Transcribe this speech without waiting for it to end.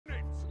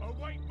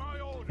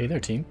Hey there,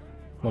 team.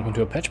 Welcome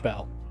to a pitch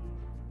battle.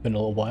 Been a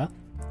little while.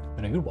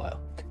 Been a good while.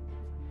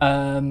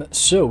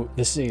 So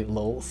this is a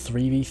little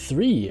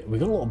 3v3. We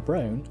got a little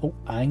brown. Oh,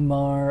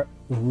 Angmar,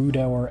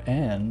 Rhudaur,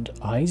 and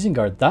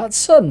Isengard.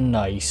 That's a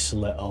nice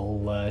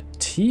little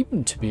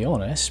team, to be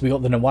honest. We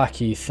got the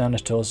Nawaki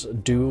Thanatos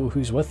duo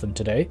who's with them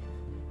today.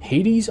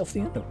 Hades of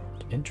the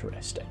Underworld.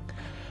 Interesting.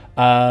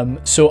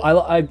 So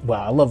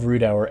I love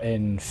Rhudaur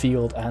in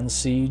Field and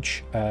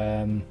Siege.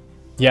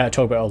 Yeah, I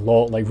talk about it a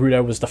lot. Like,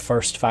 Rhudaur was the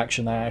first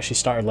faction that I actually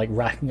started like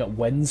racking up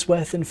wins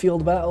with in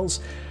field battles.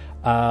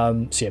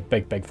 So yeah,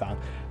 big fan.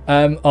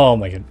 Oh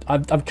my god,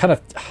 I'm kind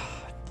of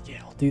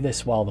yeah. I'll do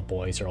this while the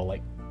boys are all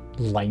like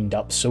lined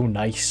up so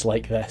nice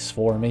like this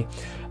for me.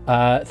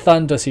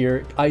 Thanatos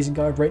here,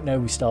 Isengard. Right now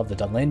we still have the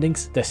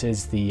Dunlendings. This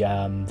is the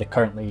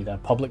currently the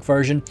public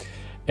version.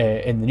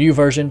 In the new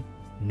version,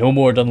 no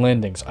more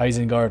Dunlendings.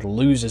 Isengard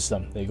loses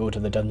them. They go to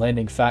the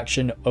Dunlending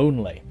faction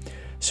only.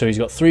 So he's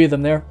got 3 of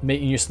them there,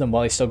 making use of them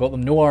while he's still got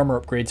them. No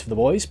armor upgrades for the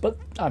boys, but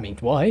I mean,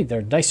 why?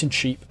 They're nice and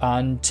cheap,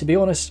 and to be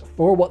honest,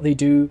 for what they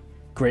do,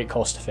 great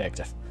cost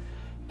effective.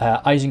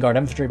 Isengard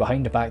infantry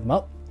behind to back them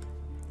up.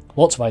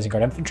 Lots of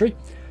Isengard infantry.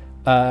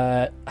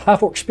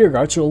 Half-orc spear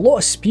guards, so a lot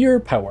of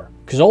spear power,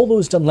 because all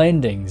those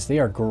Dunlendings, they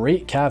are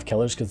great cav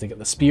killers because they get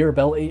the spear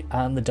ability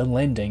and the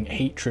Dunlending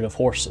hatred of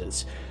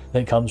horses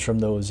that comes from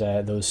those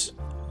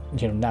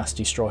you know,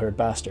 nasty straw-haired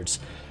bastards.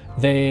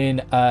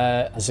 Then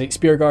as a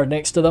spear guard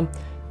next to them.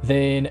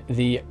 Then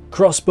the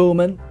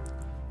crossbowmen,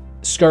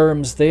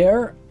 skirms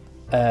there,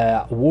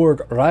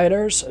 warg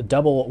riders,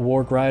 double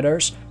warg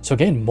riders. So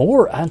again,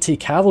 more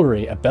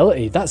anti-cavalry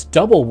ability. That's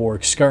double warg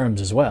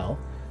skirms as well.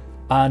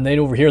 And then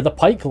over here, the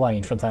pike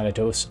line from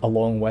Thanatos,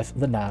 along with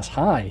the Nas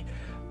High.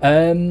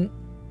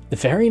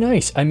 Very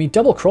nice. I mean,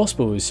 double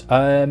crossbows.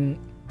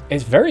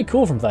 It's very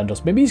cool from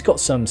Thanatos. Maybe he's got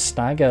some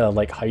Snaga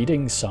like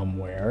hiding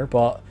somewhere,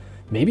 but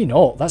maybe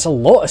not. That's a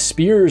lot of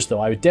spears,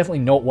 though. I would definitely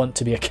not want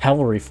to be a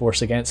cavalry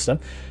force against him.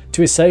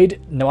 To his side,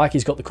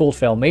 Nawaki's got the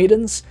Coldfell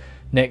Maidens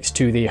next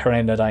to the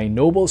Herendadine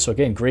Nobles. So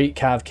again, great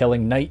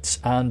cav-killing knights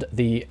and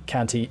the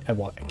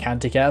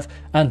anti-cav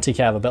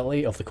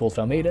ability of the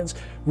Coldfell Maidens.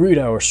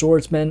 Rhudaur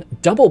Swordsmen,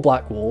 double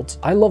Black Wolves.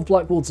 I love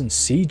Black Wolves in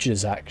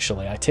sieges,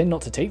 actually. I tend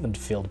not to take them to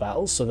field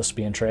battles, so this will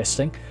be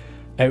interesting.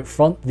 Out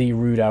front, the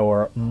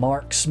Rhudaur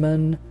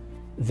Marksmen.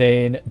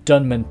 Then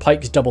Dunman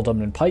Pikes, double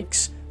Dunman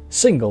Pikes.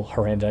 Single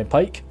Herendadine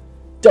Pike,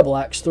 double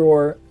Axe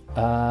Thrower,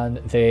 and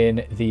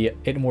then the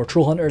 8 more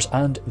Troll Hunters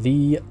and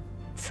the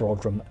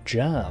Frogrum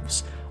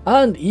Javs.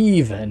 And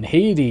even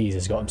Hades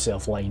has got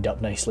himself lined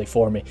up nicely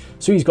for me.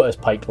 So he's got his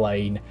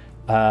pipeline,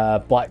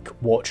 Black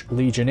Watch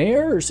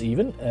Legionnaires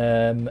even,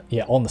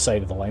 yeah, on the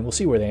side of the line. We'll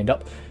see where they end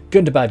up.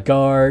 Gundabad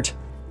Guard.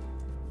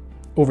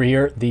 Over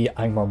here, the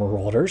Angmar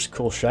Marauders,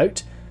 cool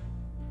shout.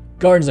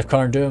 Gardens of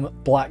Carndoom,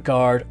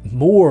 Blackguard,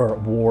 more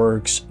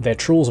wargs, the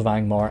Trolls of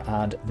Angmar,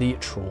 and the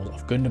Trolls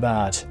of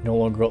Gundabad. No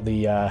longer got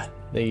the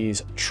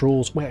these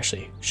trolls. Wait,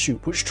 actually,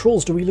 shoot, which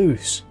trolls do we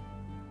lose?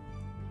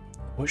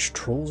 Which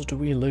trolls do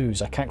we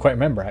lose? I can't quite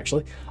remember,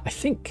 actually. I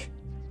think,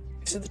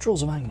 is it the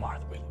Trolls of Angmar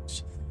that we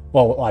lose?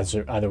 Well,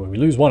 either way, we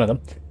lose one of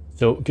them.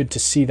 So good to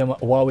see them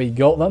while we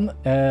got them.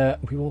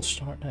 We will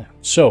start now.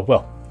 So,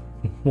 well,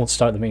 won't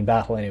start the main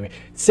battle anyway.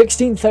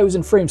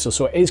 16,000 frames,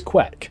 so it is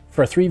quick.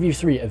 For a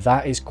 3v3,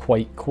 that is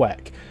quite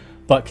quick.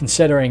 But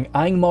considering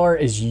Angmar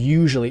is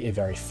usually a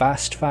very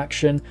fast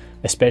faction,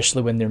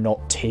 especially when they're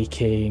not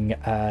taking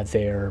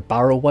their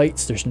barrow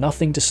wights, there's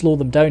nothing to slow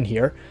them down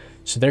here.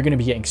 So they're going to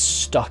be getting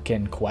stuck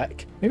in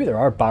quick. Maybe there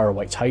are barrow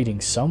wights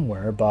hiding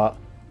somewhere, but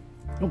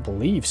I don't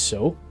believe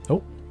so.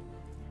 Oh.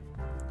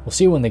 We'll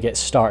see when they get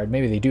started.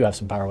 Maybe they do have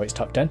some barrow wights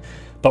tucked in.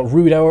 But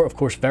Rhudaur, of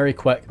course, very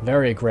quick,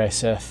 very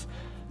aggressive.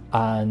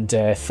 And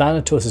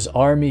Thanatos'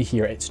 army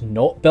here, it's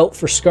not built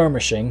for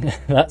skirmishing,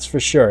 that's for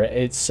sure.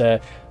 It's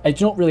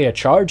not really a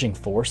charging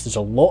force. There's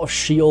a lot of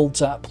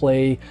shields at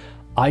play.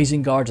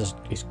 Isengard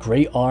is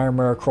great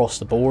armor across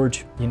the board,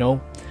 you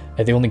know.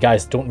 The only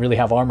guys that don't really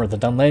have armor are the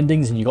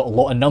Dunlendings, and you got a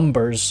lot of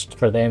numbers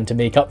for them to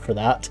make up for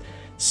that.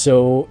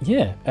 So,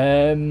 yeah,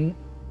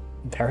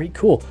 very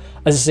cool.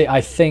 As I say,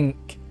 I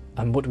think,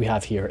 and what do we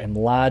have here?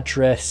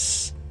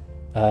 Imladris,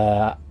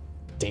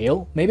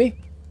 Dale, maybe?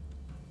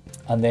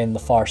 And then the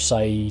far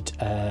side,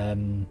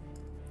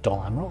 Dol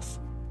Amroth,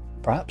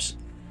 perhaps?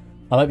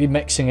 I might be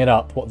mixing it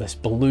up, what this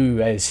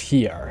blue is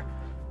here,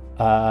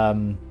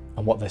 and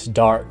what this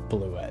dark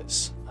blue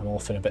is. I'm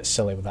often a bit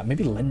silly with that.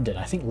 Maybe Linden.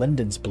 I think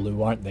Linden's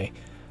blue, aren't they?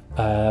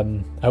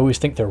 I always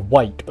think they're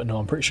white, but no,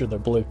 I'm pretty sure they're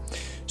blue.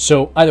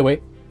 So, either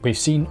way, we've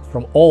seen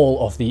from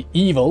all of the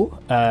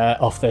evil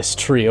of this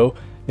trio,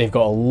 they've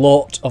got a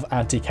lot of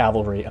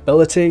anti-cavalry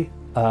ability.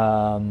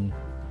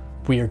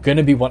 We are going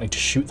to be wanting to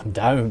shoot them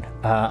down.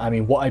 I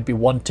mean, what I'd be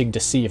wanting to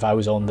see if I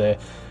was on the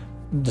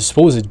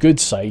supposed good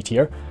side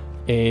here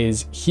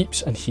is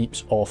heaps and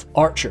heaps of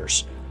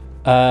archers.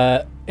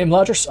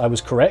 Imladris, I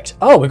was correct.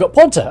 Oh, we got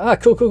Ponta. Ah,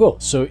 cool.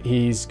 So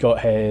he's got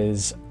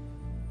his...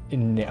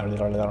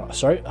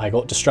 Sorry, I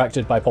got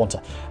distracted by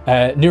Ponta.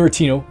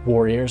 Nuretino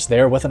warriors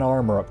there with an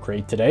armor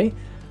upgrade today.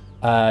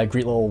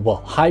 Great little,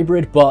 well,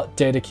 hybrid, but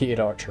dedicated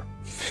archer.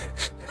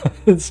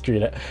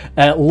 Screw it.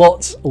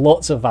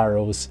 Lots of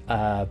arrows,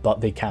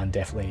 but they can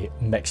definitely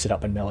mix it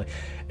up in melee.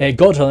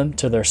 Godhelm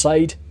to their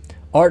side.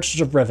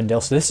 Archers of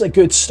Rivendell. So this is a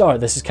good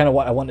start. This is kind of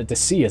what I wanted to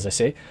see, as I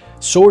say.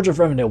 Swords of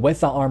Rivendell with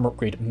that armor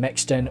upgrade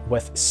mixed in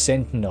with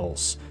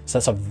Sentinels. So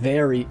that's a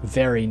very,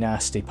 very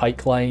nasty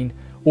pike line.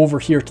 Over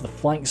here to the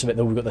flanks of it,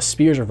 though, we've got the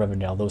Spears of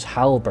Rivendell, those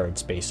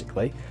halberds,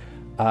 basically.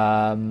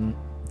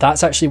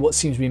 That's actually what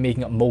seems to be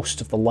making up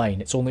most of the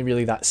line. It's only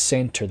really that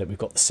centre that we've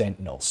got the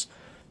Sentinels.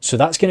 So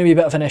that's going to be a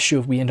bit of an issue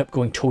if we end up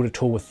going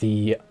toe-to-toe with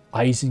the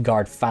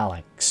Isengard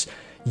phalanx.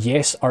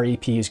 Yes, our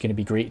AP is going to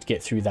be great to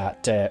get through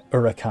that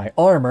Uruk-hai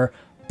armour,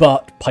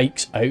 but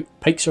pikes out.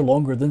 Pikes are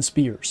longer than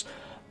spears.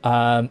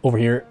 Over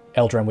here,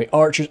 Eldraine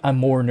archers and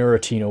more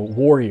Nuretino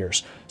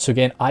warriors. So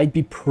again, I'd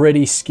be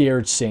pretty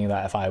scared seeing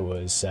that if I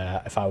was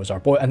our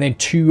boy. And then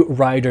 2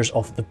 riders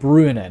of the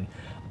Bruinen.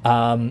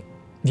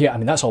 Yeah, I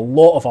mean that's a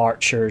lot of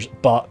archers,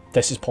 but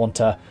this is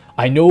Ponta.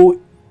 I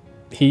know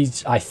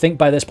I think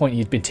by this point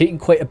he'd been taking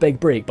quite a big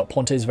break, but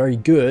Ponta is very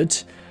good.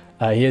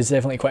 He is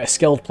definitely quite a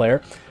skilled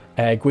player.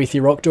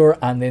 Rhudaur,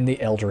 and then the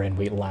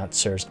Eldraine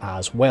Lancers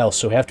as well.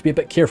 So we have to be a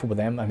bit careful with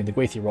them. I mean, the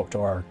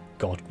Rhudaur are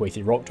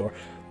Rhudaur,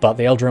 but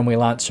the Eldraine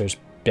Lancers,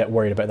 bit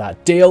worried about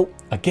that. Dale,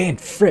 again,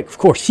 frick, of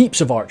course,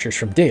 heaps of archers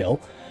from Dale.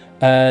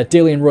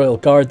 Dalian Royal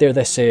Guard there.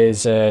 This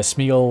is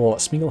Smeagol.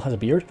 Smeagol has a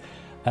beard.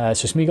 So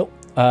Smeagol.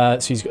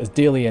 So he's got his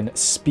Dalian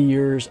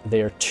Spears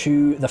there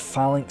too. The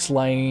phalanx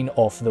line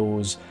of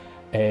those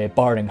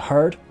Barding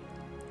Herd.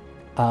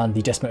 And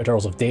the Dismounted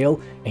Earls of Dale,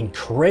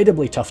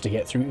 incredibly tough to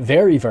get through,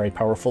 very, very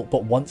powerful,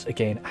 but once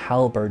again,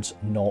 halberds,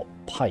 not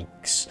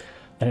pikes.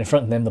 And in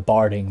front of them, the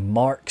Bardian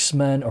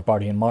Marksmen,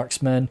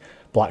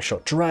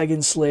 Blackshot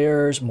Dragon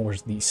Slayers, more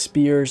of these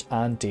spears,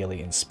 and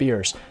Dalian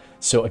Spears.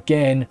 So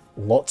again,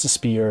 lots of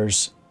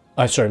spears,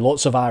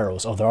 lots of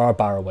arrows. Oh, there are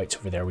Barrow-wights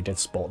over there, we did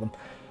spot them.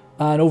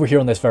 And over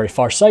here on this very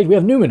far side, we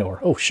have Numenor.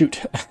 Oh,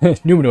 shoot.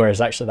 Numenor is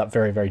actually that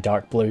very, very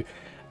dark blue.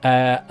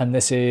 And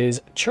this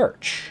is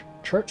Church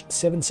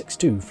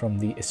 762 from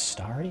the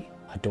Istari.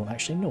 I don't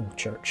actually know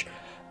Church.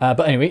 But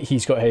anyway,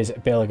 he's got his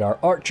Belegar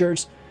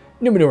archers,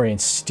 Numenorian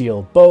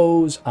steel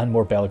bows, and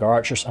more Belegar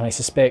archers. And I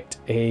suspect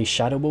a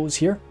shadow bows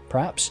here,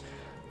 perhaps.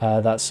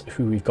 That's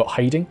who we've got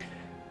hiding.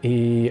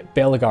 A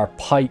Belegar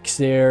pikes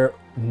there.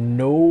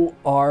 No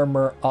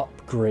armor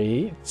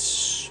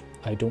upgrades,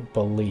 I don't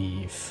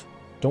believe.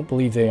 Don't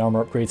believe the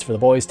armor upgrades for the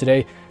boys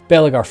today.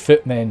 Belegar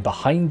footmen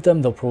behind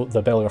them. The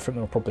Belegar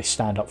footmen will probably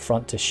stand up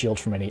front to shield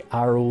from any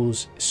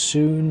arrows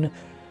soon.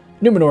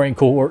 Numenorian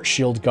cohort,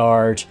 shield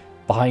guard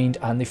behind,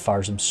 and the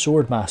Farzam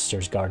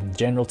swordmasters guarding the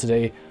general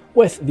today,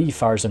 with the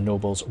Farzam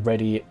nobles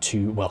ready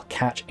to, well,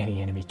 catch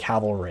any enemy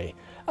cavalry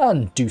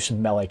and do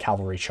some melee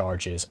cavalry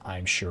charges,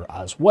 I'm sure,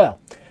 as well.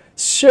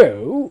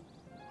 So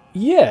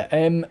yeah,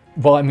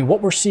 well, I mean,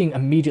 what we're seeing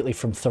immediately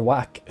from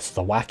Thanatos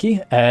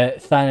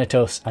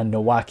and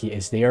Nowaki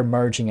is they are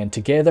merging in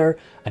together,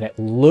 and it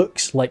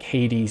looks like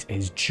Hades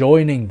is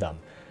joining them.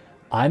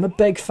 I'm a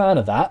big fan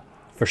of that,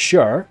 for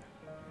sure,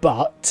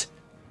 but,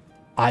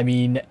 I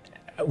mean,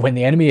 when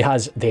the enemy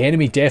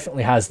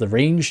definitely has the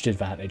ranged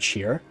advantage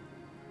here.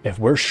 If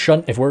we're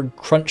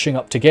crunching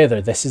up together,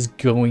 this is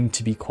going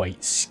to be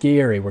quite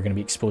scary. We're going to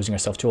be exposing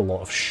ourselves to a lot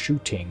of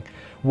shooting.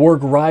 Warg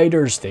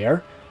Riders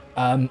there.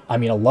 I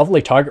mean, a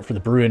lovely target for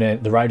the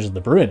Riders of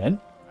the Bruinen.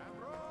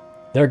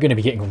 They're going to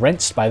be getting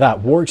rinsed by that.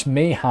 Wargs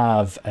may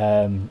have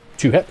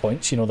 2 hit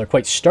points, you know, they're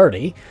quite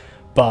sturdy,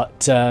 but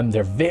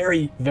they're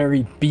very,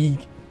 very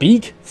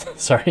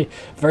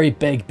very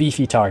big,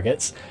 beefy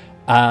targets,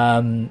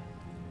 and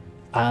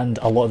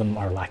a lot of them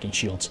are lacking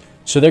shields.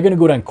 So they're going to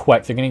go down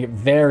quick. They're going to get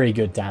very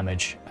good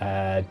damage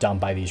done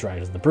by these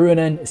Riders of the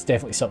Bruinen. It's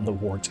definitely something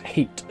that Wargs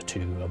hate to,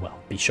 well,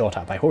 be shot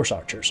at by horse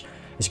archers.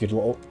 It's a good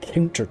little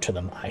counter to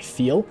them, I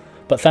feel.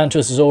 But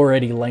Thanatos is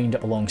already lined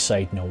up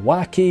alongside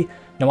Nowaki.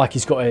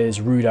 Nowaki's got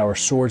his Rhudaur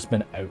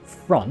swordsman out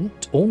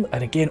front,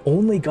 and again,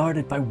 only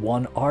guarded by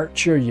 1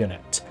 archer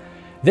unit.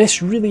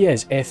 This really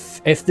is,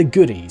 if the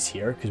goodies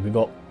here, because we've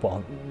got,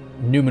 well,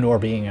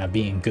 Numenor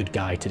being good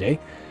guy today,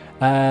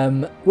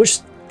 which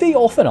they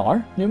often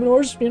are.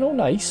 Numenor's, you know,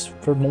 nice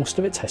for most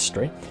of its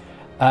history.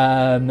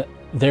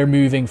 They're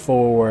moving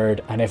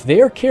forward, and if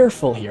they're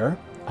careful here,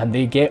 and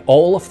they get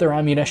all of their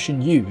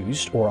ammunition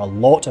used, or a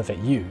lot of it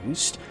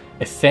used,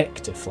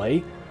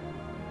 effectively,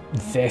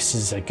 this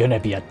is going to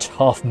be a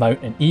tough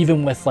mountain,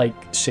 even with, like,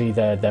 say,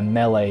 the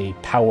melee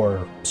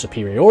power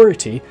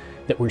superiority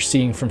that we're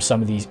seeing from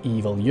some of these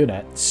evil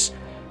units.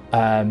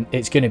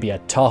 It's going to be a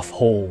tough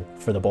hole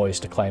for the boys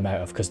to climb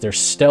out of, because there's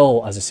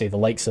still, as I say, the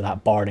likes of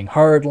that Barding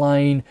Herd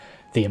line,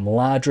 the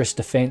Imladris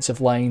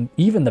defensive line,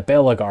 even the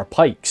Belegar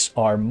pikes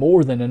are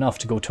more than enough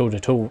to go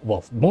toe-to-toe,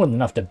 well, more than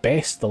enough to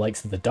best the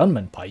likes of the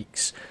Dunman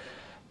pikes.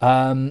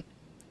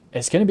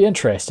 It's going to be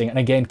interesting, and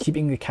again,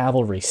 keeping the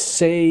cavalry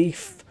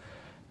safe.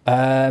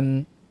 I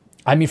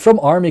mean, from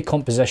army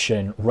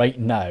composition right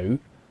now,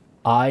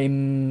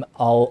 I'm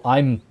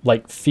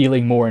like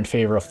feeling more in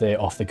favour of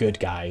the good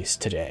guys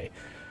today.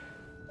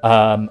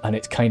 And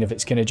it's going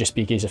to just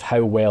be a case of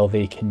how well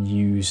they can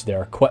use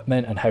their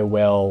equipment and how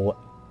well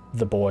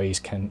the boys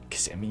can,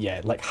 cause, I mean,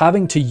 yeah, like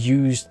having to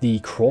use the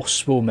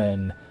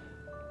crossbowmen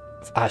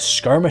as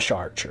skirmish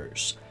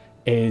archers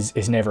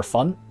is never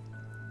fun.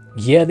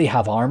 Yeah, they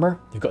have armor.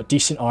 They've got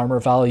decent armor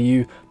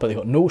value, but they've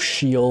got no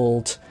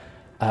shield.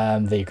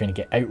 They're going to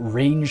get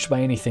outranged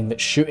by anything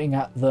that's shooting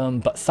at them.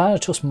 But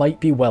Thanatos might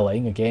be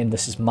willing, again,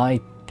 this is my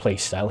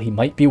playstyle, he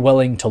might be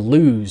willing to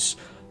lose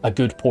a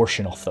good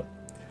portion of them.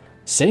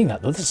 Saying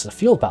that though, this is a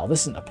field battle,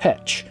 this isn't a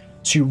pitch.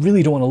 So you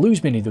really don't want to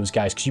lose many of those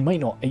guys, because you might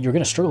not, you're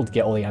going to struggle to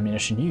get all the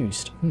ammunition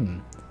used.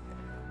 In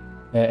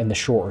the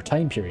shorter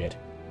time period.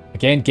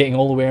 Again, getting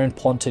all the way around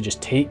Ponta,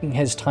 just taking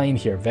his time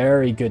here.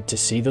 Very good to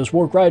see. Those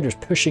Warg Riders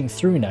pushing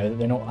through now that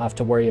they don't have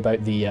to worry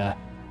about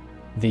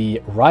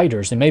the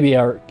riders. They maybe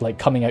are like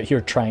coming out here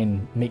to try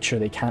and make sure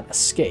they can't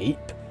escape.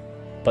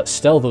 But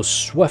still, those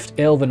swift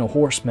elven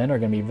horsemen are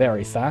going to be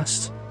very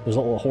fast. Those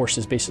little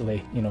horses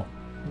basically, you know,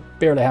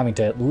 barely having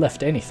to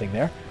lift anything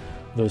there.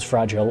 Those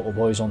fragile little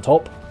boys on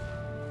top.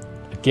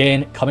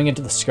 Again, coming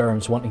into the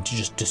skirms, wanting to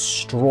just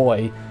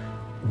destroy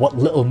what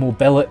little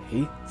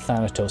mobility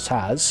Thanatos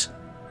has.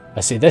 I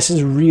say this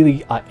is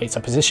really, it's a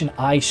position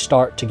I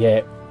start to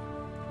get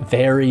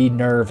very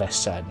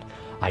nervous in.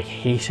 I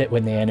hate it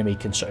when the enemy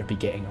can sort of be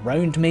getting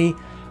around me.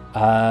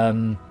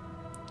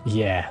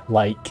 Yeah,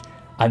 like,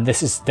 and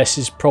this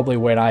is probably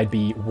where I'd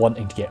be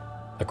wanting to get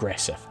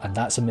aggressive, and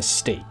that's a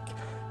mistake.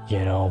 You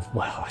know,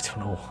 well, I don't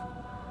know.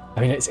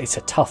 I mean, it's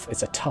a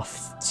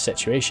tough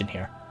situation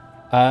here.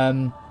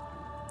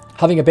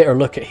 Having a better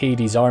look at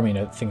Hades' army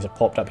now that things have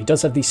popped up. He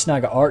does have these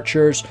Snaga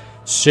archers,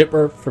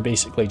 super for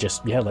basically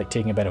just, yeah, like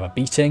taking a bit of a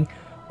beating,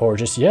 or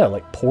just, yeah,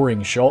 like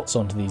pouring shots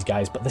onto these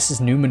guys. But this is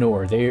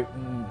Numenor.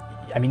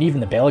 I mean, even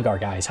the Belgar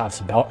guys have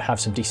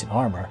some decent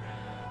armor,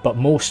 but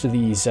most of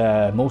these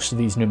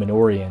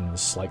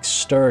Numenorians, like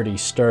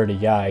sturdy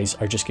guys,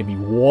 are just gonna be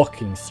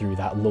walking through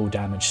that low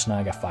damage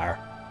Snaga fire.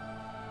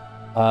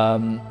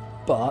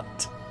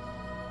 But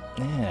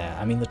yeah,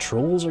 I mean, the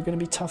trolls are going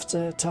to be tough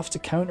to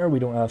counter. We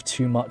don't have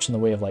too much in the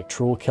way of like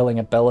troll killing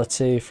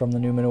ability from the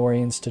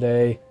Numenorians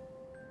today.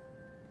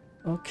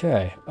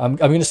 Okay, I'm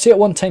going to say at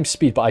 1x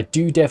speed, but I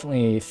do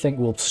definitely think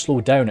we'll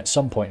slow down at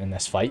some point in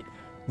this fight.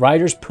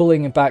 Riders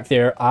pulling it back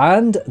there,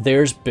 and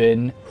there's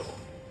been,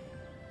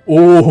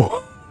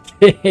 oh,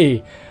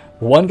 okay,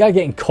 one guy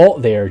getting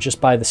caught there just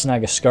by the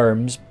Snaga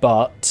skirms,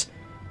 but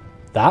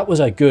that was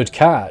a good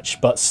catch.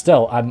 But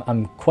still,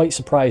 I'm quite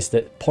surprised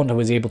that Ponta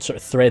was able to sort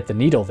of thread the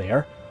needle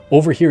there.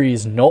 Over here,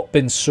 he's not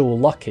been so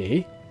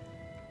lucky,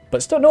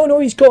 but still, no,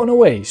 he's gotten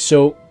away.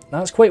 So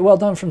that's quite well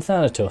done from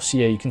Thanatos.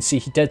 Yeah, you can see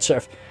he did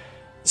sort of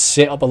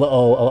set up a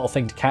little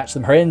thing to catch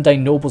them. Her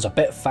Endine Noble's a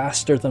bit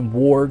faster than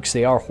Wargs.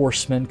 They are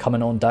horsemen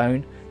coming on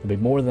down. There'll be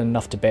more than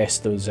enough to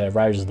best those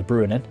Riders of the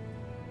Bruinen.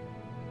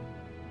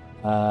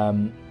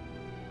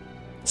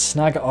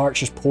 Snaga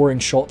archers pouring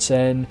shots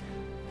in.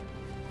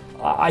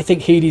 I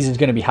think Hades is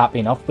going to be happy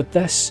enough with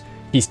this.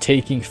 He's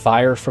taking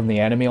fire from the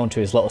enemy onto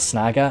his little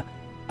Snaga.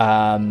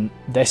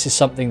 This is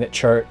something that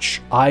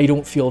Church, I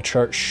don't feel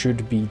Church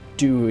should be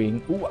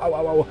doing. Ooh, ow,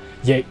 ow, ow.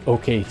 Yeah,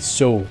 okay,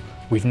 so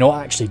we've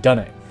not actually done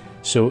it.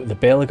 So the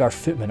Belagar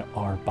footmen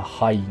are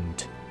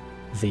behind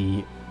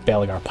the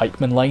Belagar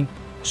pikeman line.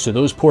 So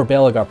those poor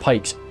Belagar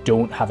pikes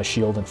don't have a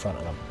shield in front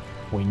of them.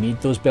 We need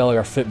those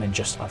Belagar footmen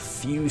just a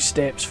few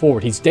steps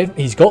forward.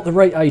 He's got the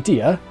right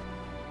idea,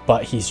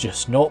 but he's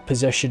just not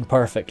positioned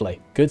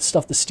perfectly. Good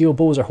stuff the steel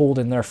bows are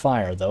holding their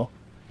fire, though.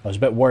 I was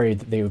a bit worried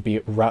that they would be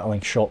rattling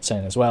shots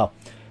in as well.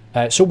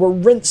 So we're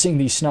rinsing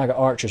these Snaga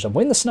archers, and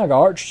when the Snaga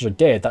archers are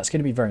dead, that's going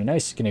to be very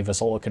nice. It's going to give us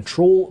a lot of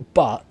control,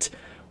 but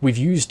we've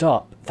used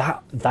up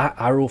that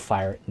arrow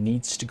fire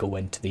needs to go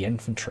into the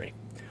infantry.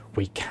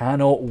 We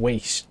cannot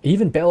waste,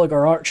 even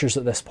Belagar archers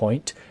at this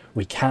point,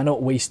 we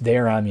cannot waste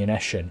their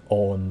ammunition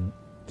on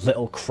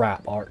little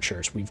crap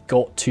archers. We've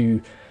got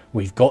to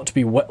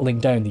be whittling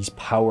down these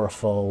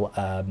powerful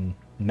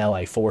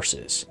melee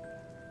forces.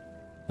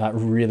 That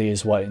really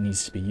is what it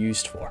needs to be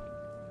used for.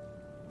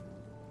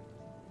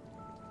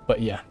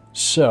 But yeah,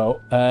 so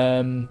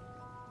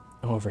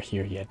over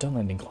here, yeah,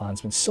 Dunlending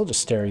Clansmen still just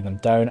staring them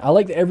down. I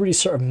like that everybody's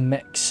sort of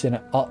mixing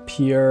it up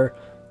here.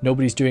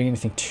 Nobody's doing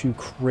anything too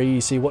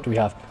crazy. What do we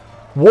have?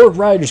 Warg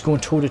Riders going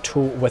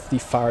toe-to-toe with the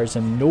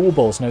Farazim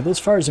Nobles. Now, those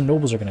Farazim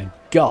Nobles are going to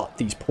gut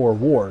these poor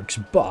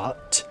Wargs,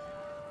 but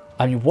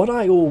I mean, what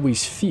I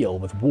always feel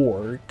with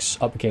Wargs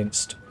up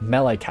against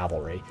melee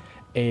cavalry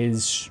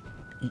is,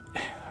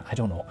 I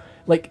don't know,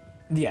 like,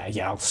 yeah,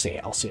 I'll say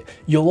it.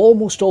 You'll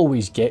almost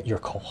always get your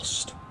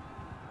cost.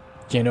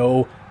 You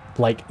know,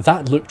 like,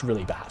 that looked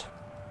really bad.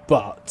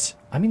 But,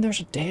 I mean,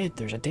 there's a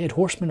dead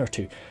horseman or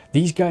two.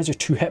 These guys are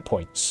 2 hit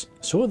points.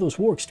 So are those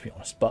Wargs, to be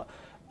honest. But,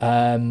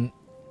 but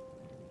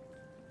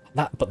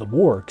the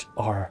Wargs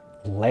are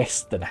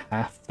less than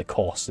half the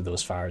cost of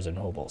those Farazim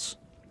Nobles.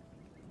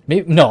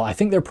 Maybe, no, I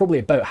think they're probably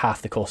about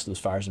half the cost of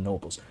those Farazim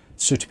Nobles.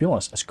 So to be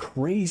honest, as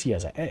crazy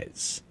as it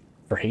is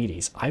for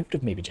Hades, I would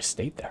have maybe just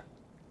stayed there.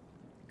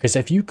 Because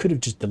if you could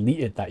have just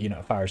deleted that unit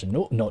of fires and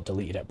not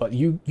deleted it, but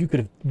you could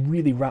have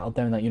really rattled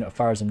down that unit of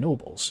fires and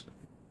nobles.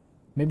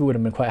 Maybe would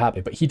have been quite happy,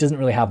 but he doesn't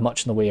really have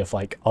much in the way of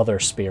like other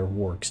spare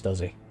wargs, does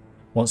he?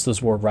 Once those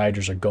warg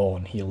riders are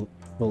gone, he'll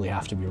really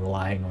have to be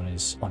relying on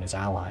his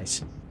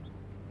allies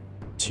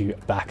to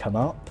back him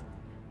up.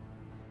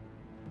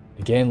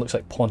 Again, looks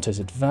like Ponta's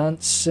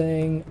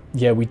advancing.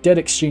 Yeah, we did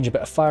exchange a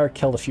bit of fire,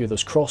 killed a few of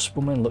those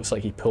crossbowmen. Looks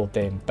like he pulled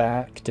them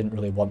back. Didn't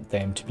really want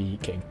them to be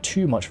getting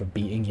too much of a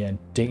beating. Yeah,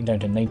 dating down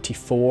to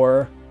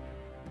 94.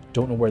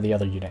 Don't know where the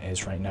other unit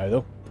is right now,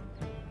 though.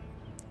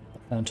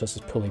 Thanatos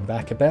is pulling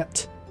back a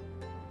bit.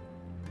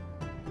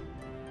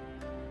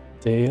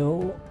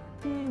 Dale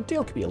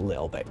could be a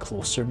little bit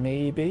closer,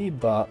 maybe,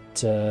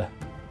 but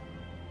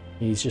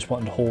he's just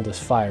wanting to hold his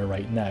fire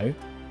right now.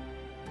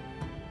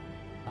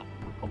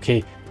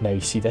 Okay, now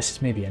you see this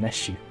is maybe an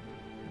issue.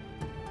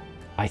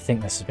 I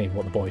think this is maybe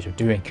what the boys are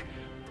doing.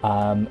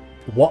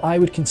 What I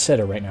would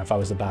consider right now if I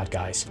was the bad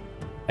guys,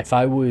 if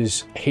I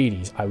was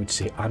Hades, I would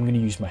say I'm going to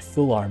use my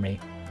full army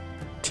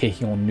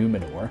taking on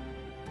Numenor.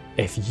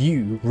 If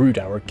you,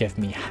 Rhudaur, give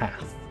me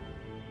half.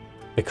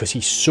 Because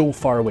he's so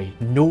far away,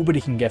 nobody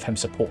can give him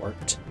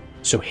support.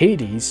 So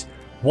Hades,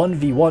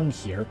 1v1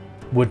 here,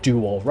 would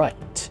do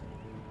alright.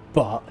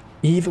 But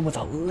even with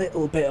a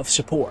little bit of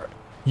support,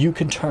 you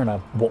can turn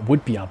what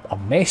would be a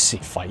messy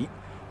fight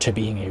to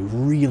being a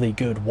really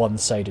good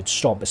one-sided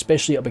stomp,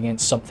 especially up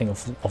against something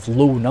of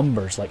low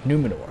numbers like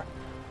Numenor,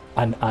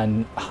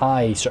 and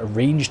high sort of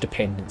range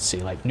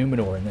dependency like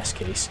Numenor in this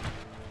case.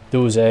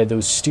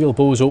 Those steel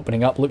bows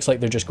opening up, looks like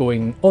they're just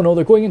going, oh no,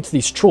 they're going into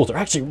these trolls. They're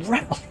actually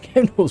rattling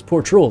down those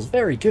poor trolls.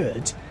 Very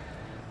good.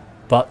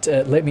 But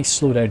let me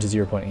slow down to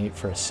 0.8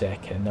 for a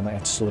second. I might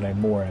have to slow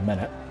down more in a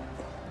minute.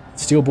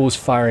 Steel bows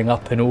firing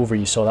up and over,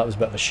 you saw that was a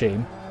bit of a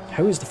shame.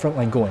 How is the front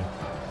line going?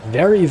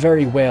 Very,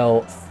 very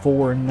well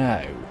for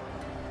now.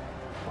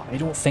 I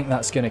don't think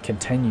that's going to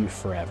continue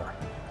forever.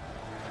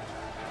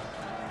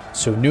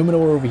 So Numenor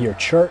over here,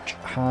 Church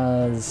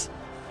has...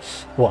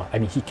 Well, I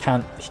mean, he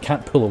can't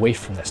pull away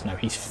from this now.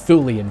 He's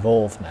fully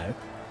involved now.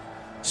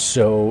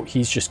 So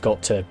he's just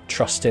got to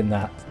trust in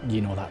that,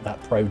 you know,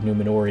 that proud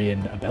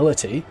Numenorian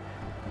ability,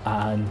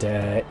 and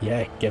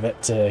yeah, give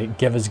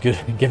as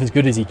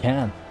good as he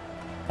can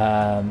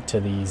to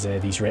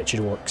these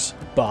wretched orcs.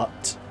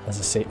 But as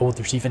I say, oh,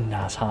 there's even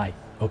Naz High.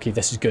 Okay,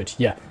 this is good.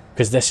 Yeah,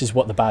 because this is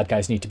what the bad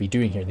guys need to be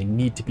doing here. They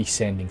need to be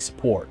sending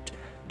support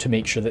to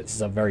make sure that this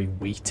is a very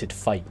weighted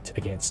fight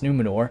against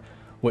Numenor,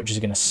 which is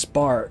going to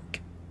spark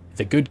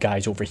the good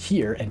guys over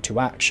here into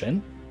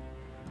action.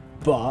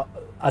 But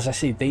as I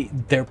say,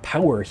 their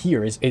power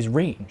here is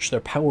range.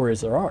 Their power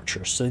is their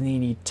archers, so they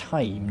need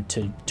time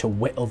to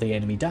whittle the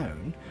enemy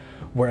down.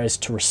 Whereas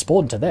to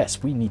respond to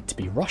this, we need to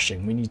be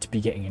rushing. We need to be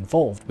getting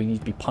involved. We need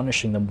to be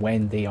punishing them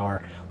when they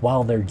are,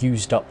 while they're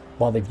used up,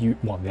 while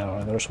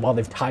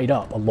they've tied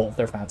up a lot of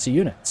their fancy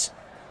units.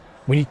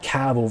 We need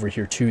cav over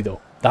here too,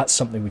 though. That's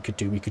something we could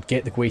do. We could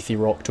get the Gwathi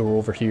Rhudaur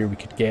over here. We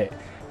could get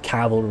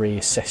cavalry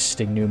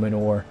assisting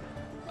Numenor.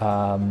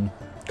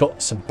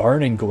 Got some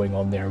burning going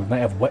on there. We might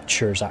have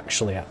Witchers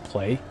actually at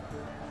play.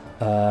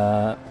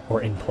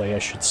 Or in play, I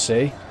should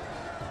say.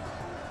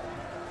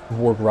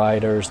 Warg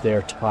Riders,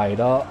 they're tied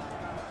up.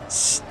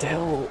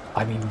 Still,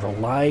 I mean,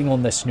 relying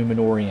on this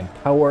Numenorian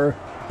power.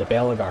 The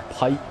Belagar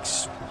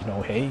Pikes, you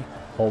know, hey,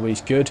 always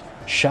good.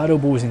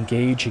 Shadowbows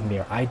engaging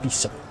there. I'd be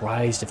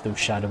surprised if those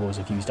Shadowbows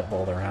have used up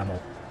all their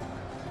ammo.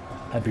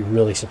 I'd be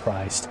really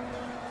surprised.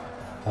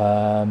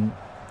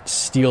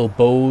 Steel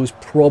bows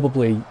are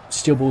probably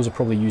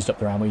used up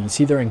their ammo. You can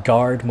see they're in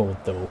guard mode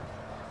though,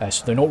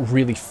 so they're not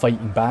really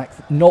fighting back.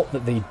 Not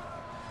that they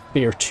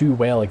fare too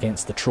well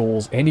against the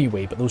trolls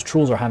anyway, but those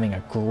trolls are having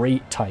a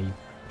great time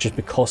just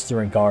because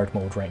they're in guard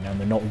mode right now and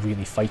they're not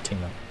really fighting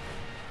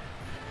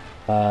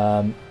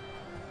them.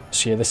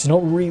 So yeah, this is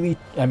not really...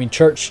 I mean,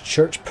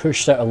 Church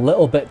pushed out a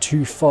little bit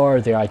too far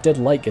there. I did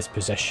like his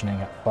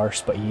positioning at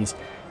first, but he's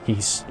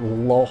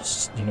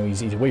lost, you know,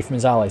 he's away from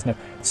his allies. Now,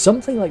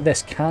 something like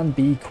this can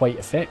be quite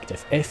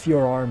effective if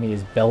your army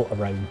is built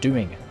around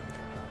doing it.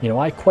 You know,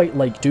 I quite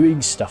like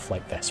doing stuff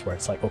like this, where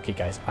it's like, okay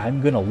guys, I'm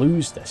going to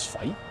lose this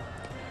fight,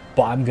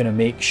 but I'm going to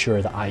make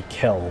sure that I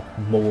kill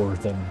more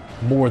than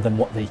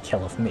what they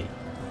kill of me.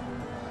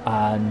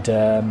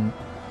 And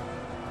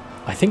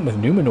I think with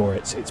Numenor,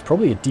 it's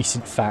probably a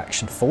decent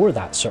faction for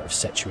that sort of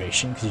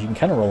situation, because you can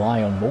kind of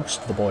rely on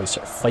most of the boys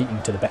sort of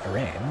fighting to the bitter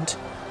end.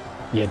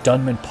 Yeah,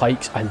 Dunman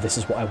Pikes, and this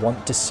is what I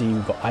want to see.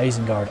 We've got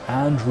Isengard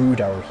and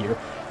Rhudaur here.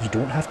 You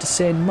don't have to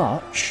send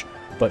much,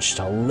 but just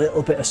a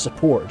little bit of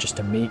support just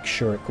to make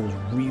sure it goes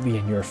really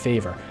in your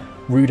favour.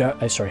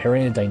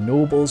 Herenidai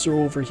Nobles are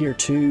over here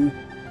too.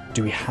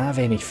 Do we have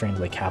any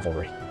friendly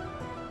cavalry?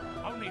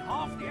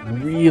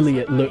 Really,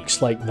 it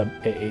looks like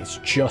it's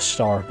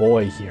just our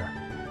boy here.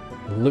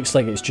 It looks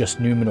like it's just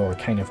Numenor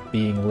kind of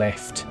being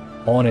left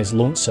on his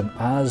lonesome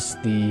as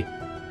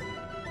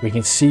we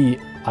can see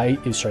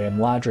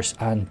Imladris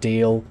and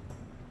Dale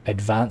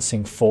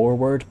advancing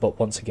forward, but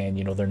once again,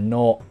 you know, they're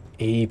not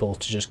able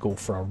to just go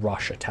for a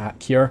rush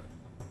attack here.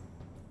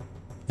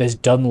 This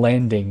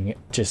Dunlending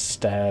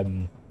just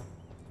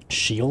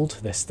shield,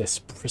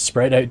 this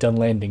spread out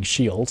Dunlending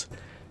shield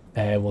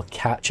will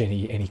catch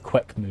any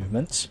quick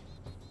movements.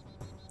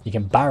 You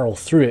can barrel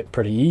through it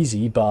pretty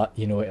easy, but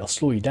you know it'll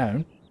slow you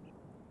down.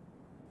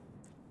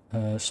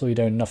 Slow you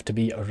down enough to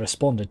be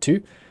responded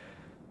to.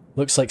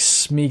 Looks like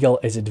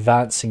Smeagol is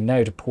advancing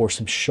now to pour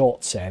some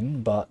shots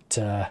in, but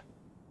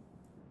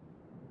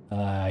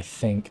I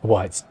think,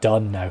 well, it's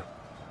done now.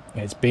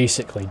 It's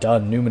basically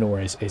done.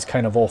 Numenor is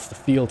kind of off the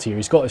field here.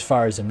 He's got as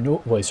far as him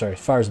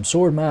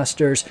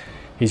Swordmasters.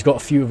 He's got a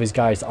few of his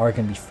guys that are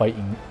going to be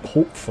fighting,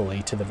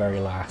 hopefully, to the very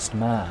last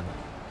man.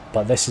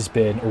 But this has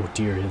been, oh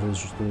dear,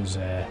 those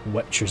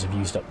Witchers have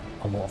used up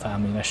a lot of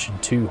ammunition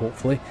too,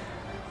 hopefully.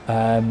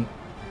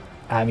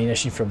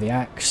 Ammunition from the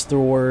axe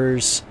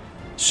throwers.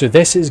 So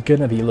this is going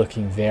to be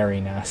looking very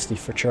nasty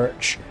for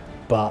Church,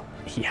 but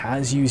he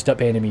has used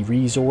up enemy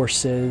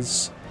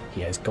resources.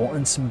 He has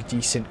gotten some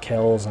decent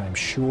kills, I'm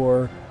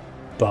sure,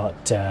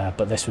 but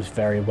this was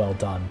very well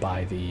done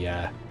by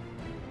the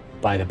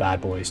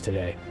bad boys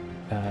today.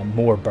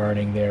 More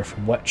burning there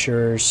from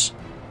Witchers.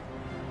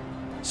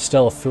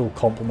 Still a full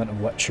complement of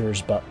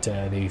Witchers, but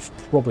they've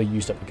probably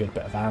used up a good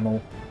bit of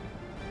ammo.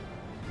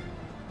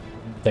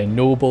 The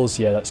Nobles,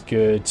 yeah, that's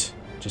good.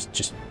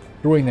 Just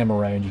throwing them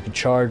around. You can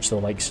charge the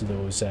likes of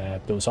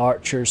those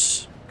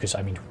archers, because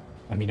I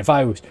mean, if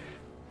I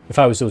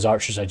was those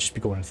archers, I'd just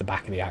be going into the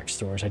back of the axe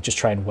throwers. I'd just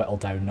try and whittle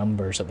down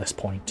numbers at this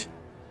point,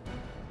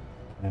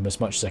 as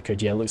much as I could.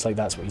 Yeah, it looks like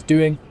that's what he's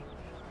doing.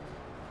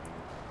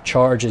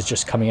 Charge is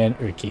just coming in.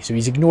 Okay, so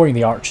he's ignoring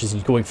the archers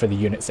and he's going for the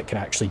units that can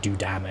actually do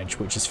damage,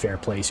 which is fair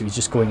play. So he's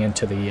just going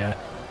into the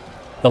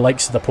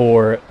likes of the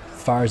poor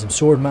Fires and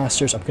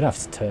Swordmasters. I'm gonna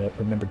have to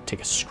remember to take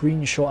a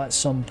screenshot at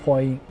some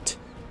point.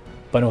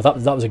 But no, that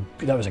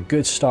was a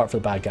good start for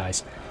the bad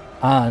guys,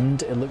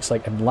 and it looks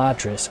like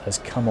Imladris has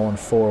come on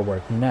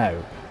forward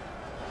now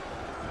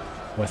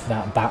with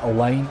that battle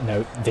line.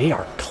 Now they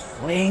are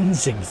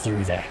cleansing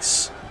through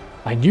this.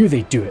 I knew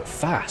they'd do it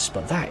fast,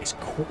 but that is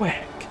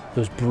quick.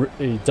 Those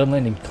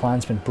Dunlending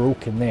clansmen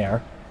broke in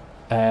there.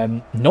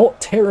 Not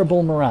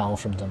terrible morale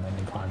from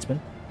Dunlending clansmen,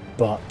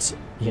 but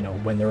you know,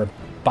 when they're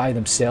by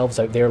themselves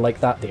out there like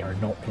that, they are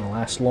not going to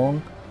last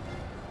long.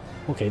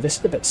 Okay, this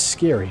is a bit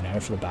scary now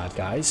for the bad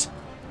guys,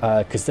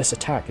 because this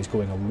attack is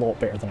going a lot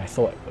better than I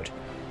thought it would.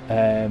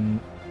 And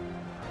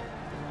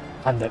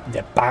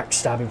the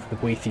backstabbing from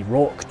the Gwathi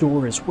Rock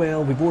door as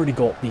well. We've already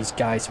got these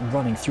guys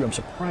running through. I'm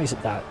surprised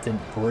that that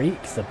didn't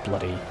break the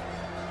bloody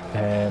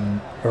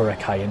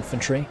Uruk-hai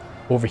infantry.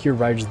 Over here,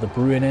 Riders of the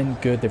Bruin in.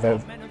 Good, they've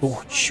out...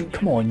 Oh, shoot,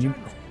 come on, you...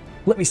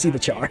 Let me see the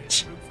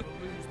charge.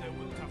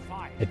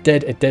 It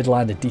did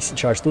land a decent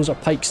charge. Those are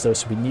pikes, though,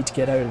 so we need to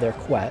get out of there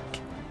quick.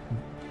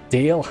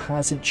 Dale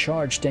hasn't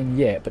charged in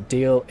yet, but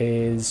Dale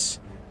is...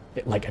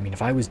 Like, I mean,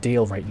 if I was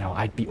Dale right now,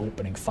 I'd be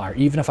opening fire.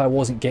 Even if I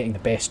wasn't getting the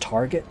best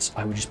targets,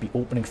 I would just be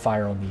opening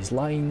fire on these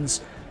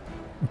lines.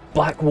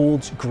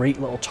 Blackwold's great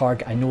little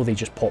target. I know they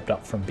just popped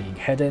up from being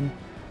hidden,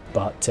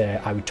 but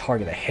I would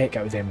target the heck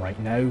out of them right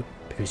now,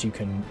 because you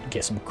can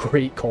get some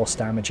great cost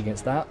damage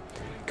against that.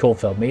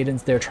 Coldfell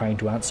Maidens, they're trying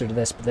to answer to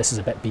this, but this is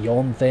a bit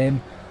beyond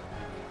them.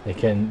 They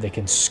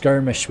can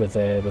skirmish with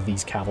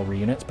these cavalry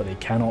units, but they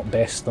cannot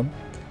best them.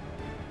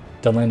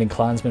 Dunlending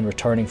clansmen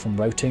returning from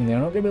routing, they're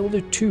not going to be able to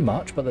do too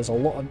much, but there's a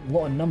lot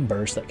of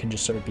numbers that can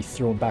just sort of be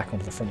thrown back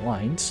onto the front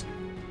lines.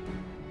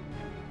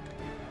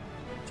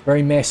 It's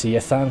very messy.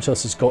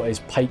 Athantos has got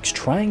his pikes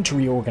trying to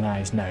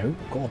reorganise now.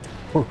 God,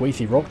 poor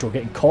Gwathi Rockdoor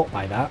getting caught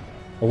by that.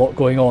 A lot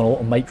going on, a lot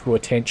of micro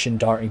attention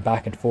darting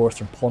back and forth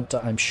from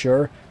Ponta, I'm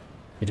sure.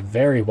 He did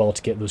very well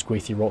to get those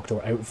Gwathi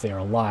Rockdoor out of there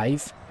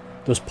alive.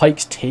 Those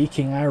pikes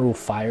taking arrow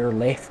fire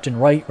left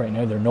and right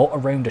now. They're not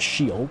around a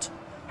shield.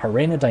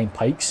 Herenadine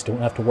pikes, don't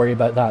have to worry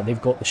about that. They've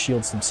got the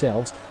shields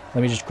themselves.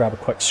 Let me just grab a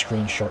quick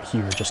screenshot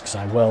here, just because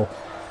I will.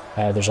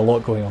 There's a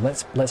lot going on.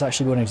 Let's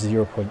actually go down to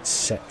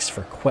 0.6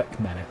 for a quick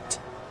minute.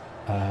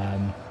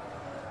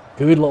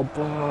 Good little...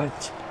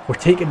 But we're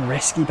taking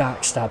risky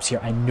backstabs here.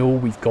 I know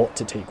we've got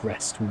to take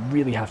risks. We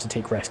really have to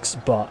take risks,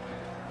 but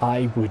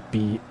I'd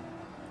be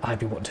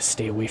wanting to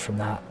stay away from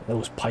that.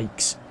 Those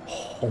pikes.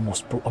 Oh,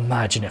 almost broke.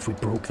 Imagine if we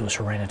broke those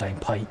Herenadine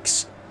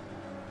pikes.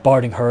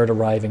 Barding Herd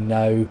arriving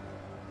now.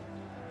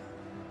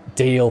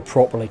 Dale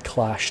properly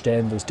clashed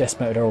in. Those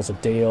dismounted Earls of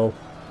Dale.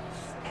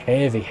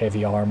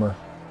 Heavy armour.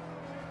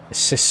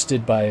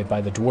 Assisted by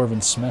the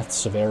Dwarven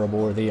Smiths of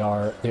Erebor. They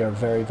are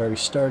very, very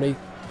sturdy.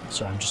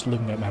 So I'm just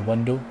looking out my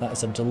window. That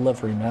is a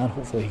delivery man.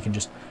 Hopefully he can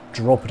just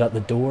drop it at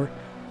the door.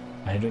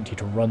 I don't need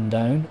to run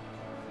down.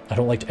 I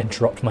don't like to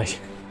interrupt my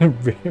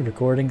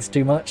recordings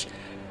too much.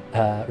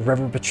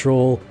 River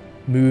Patrol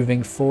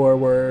moving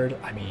forward.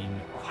 I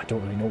mean, I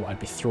don't really know what I'd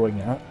be throwing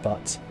at,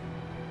 but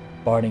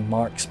Barding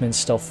Marksmen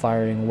still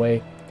firing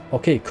away.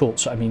 Okay, cool.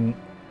 So, I mean,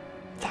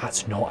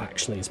 that's not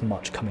actually as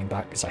much coming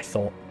back as I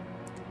thought.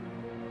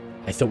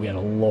 I thought we had a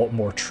lot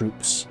more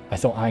troops. I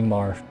thought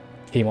Angmar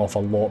came off a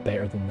lot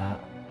better than that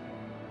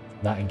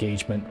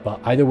engagement. But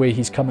either way,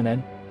 he's coming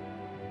in.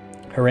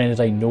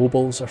 Herenadine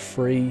Nobles are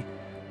free.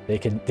 They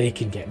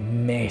can get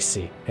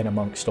messy in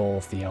amongst all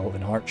of the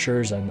Elven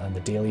archers and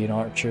the Dalian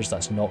archers.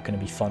 That's not going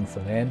to be fun for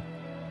them.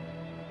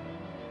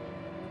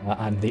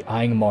 And the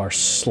Angmar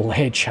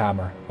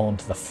sledgehammer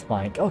onto the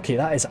flank. Okay,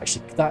 that is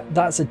actually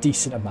that's a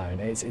decent amount.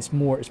 It's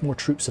more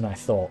troops than I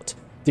thought.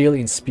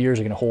 Dalian spears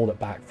are going to hold it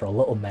back for a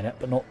little minute,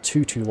 but not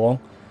too long.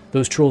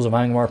 Those trolls of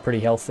Angmar are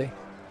pretty healthy.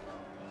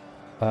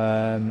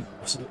 I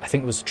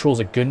think it was the trolls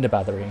of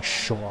Gundabad that were getting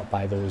shot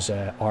by those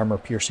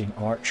armor-piercing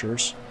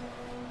archers.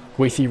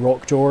 Gwathi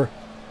Rhudaur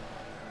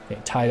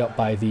getting tied up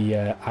by the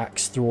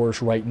axe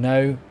throwers right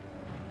now.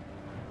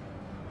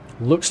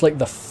 Looks like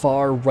the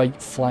far right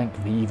flank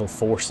of the evil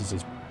forces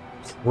is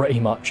pretty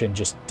much in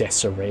just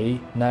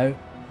disarray now.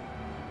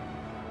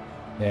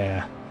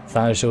 Yeah,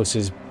 Thanatos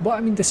is... Well,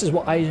 I mean, this is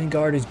what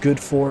Isengard is good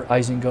for.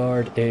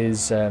 Isengard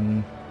is...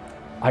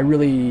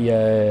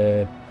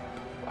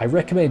 I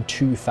recommend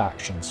two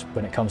factions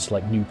when it comes to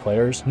like new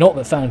players. Not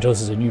that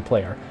Thanatos is a new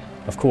player,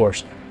 of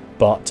course,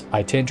 but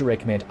I tend to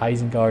recommend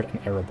Isengard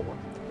and Erebor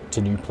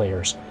to new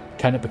players,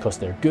 kind of because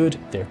they're good,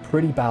 they're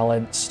pretty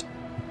balanced,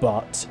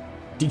 but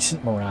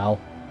decent morale,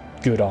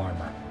 good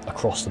armor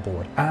across the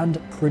board,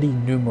 and pretty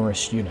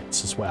numerous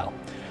units as well.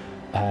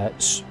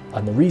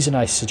 And the reason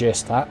I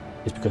suggest that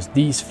is because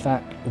these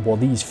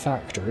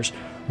factors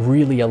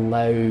really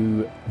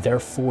allow their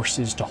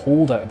forces to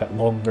hold out a bit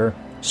longer,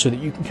 so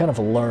that you can kind of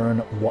learn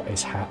what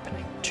is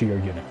happening to your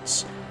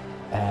units.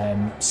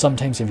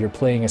 Sometimes if you're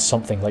playing as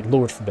something like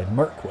Lord Forbid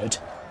Mirkwood,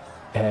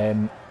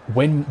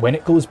 when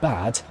it goes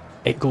bad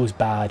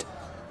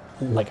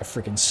like a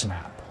freaking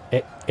snap.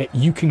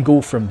 You can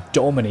go from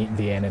dominating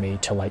the enemy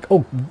to like, oh,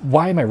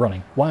 why am I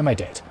running? Why am I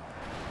dead?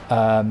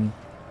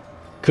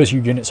 Because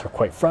your units are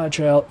quite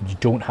fragile and you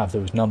don't have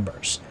those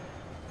numbers.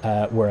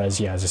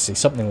 Whereas, yeah, as I say,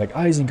 something like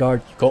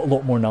Isengard, you've got a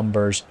lot more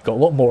numbers, you've got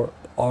a lot more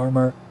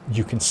armor,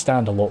 you can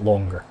stand a lot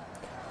longer,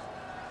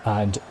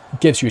 and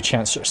gives you a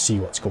chance to sort of see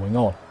what's going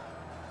on.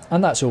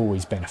 And that's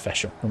always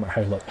beneficial, no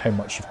matter how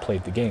much you've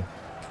played the game.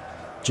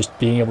 Just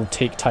being able to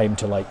take time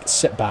to like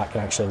sit back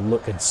and actually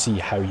look and see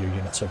how your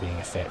units are being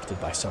affected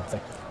by something.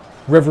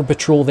 River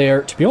Patrol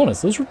there, to be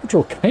honest, those River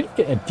Patrol kind of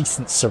get a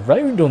decent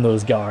surround on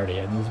those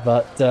Guardians,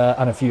 but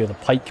and a few of the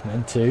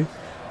pikemen too.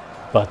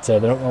 But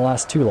they're not going to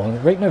last too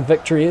long. Right now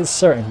victory is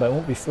certain, but it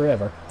won't be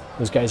forever.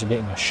 Those guys are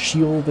getting a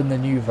shield in the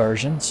new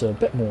version, so a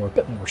bit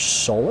more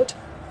solid,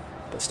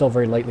 but still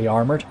very lightly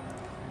armoured.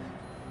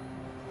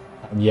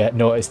 And yet,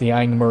 notice the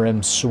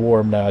Angmarim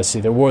swarm now.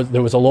 See, there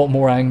was a lot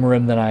more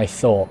Angmarim than I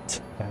thought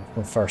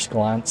from first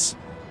glance.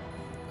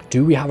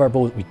 Do we have our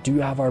bows? We do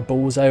have our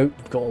bows out.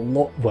 We've got a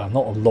lot. Well,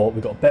 not a lot.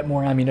 We've got a bit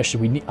more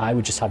ammunition. I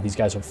would just have these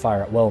guys on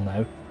fire at will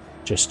now.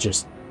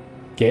 Just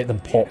get them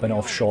popping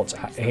off shots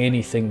at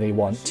anything they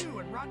want.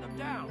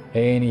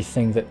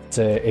 Anything that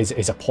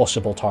is a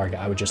possible target,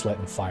 I would just let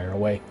them fire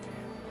away.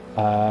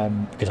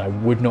 Because I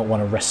would not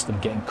want to risk them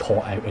getting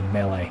caught out in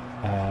melee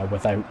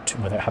without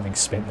having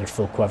spent their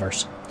full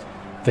quivers.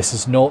 This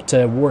is not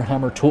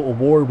Warhammer Total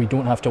War. We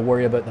don't have to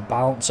worry about the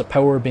balance of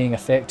power being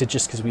affected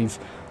just because we've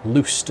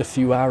loosed a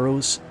few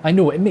arrows. I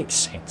know it makes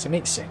sense. It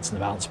makes sense in the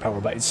balance of power,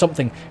 but it's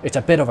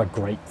a bit of a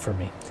gripe for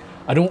me.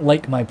 I don't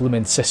like my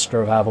blooming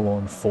Sister of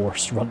Avalon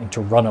force wanting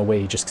to run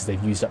away just because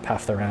they've used up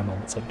half their ammo.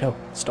 It's like, no,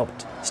 stop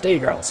it. Stay,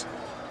 girls.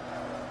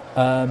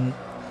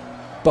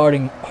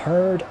 Barding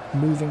Herd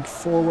moving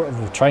forward.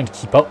 We're trying to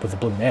keep up with the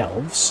blooming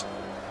elves.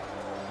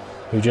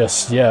 Who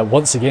just, yeah,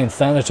 once again,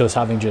 Thanatos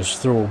having just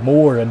throw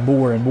more and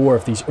more and more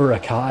of these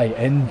Uruk-hai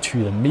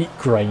into the meat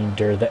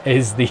grinder that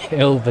is the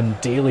Elven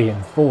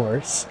Dalian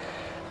force.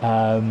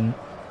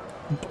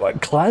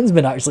 But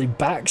clansmen actually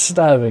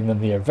backstabbing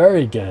them here.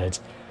 Very good.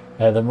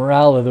 The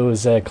morale of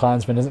those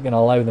clansmen isn't going to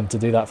allow them to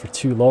do that for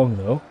too long,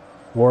 though.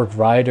 Warg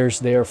Riders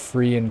there,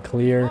 free and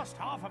clear.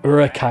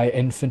 Uruk-hai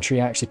infantry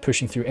actually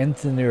pushing through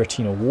into the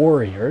Nuretino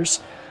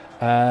warriors.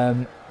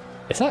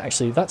 Is that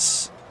actually...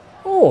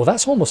 Oh,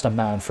 that's almost a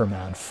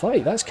man-for-man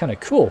fight. That's kind of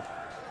cool.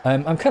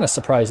 I'm kind of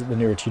surprised that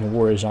the Nuretino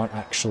warriors aren't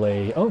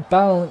actually... Oh,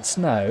 balanced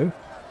now.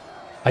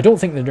 I don't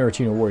think the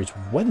Nuretino warriors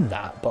win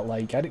that, but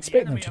like I'd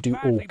expect them to do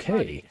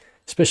okay.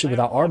 Especially with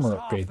that armor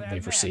upgrade that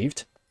they've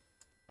received.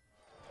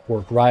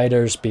 Warg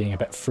Riders being a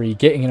bit free,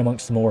 getting in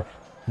amongst the more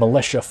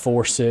militia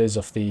forces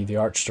of the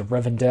Archers of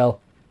Rivendell.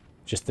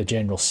 Just the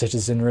general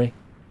citizenry.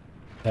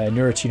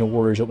 Nuretino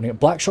warriors opening up.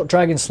 Blackshot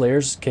Dragon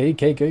Slayers. Okay,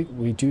 good.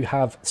 We do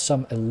have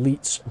some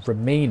elites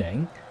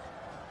remaining.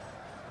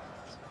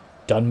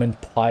 Dunman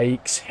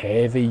Pikes,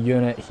 heavy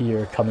unit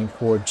here coming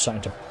forward,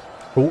 starting to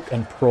poke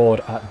and prod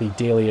at the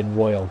Dalian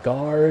Royal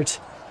Guard.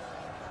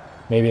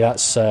 Maybe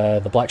that's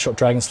the Blackshot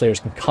Dragon Slayers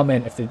can come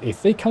in.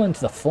 If they come into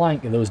the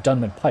flank of those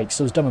Dunman Pikes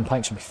will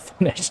be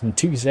finished in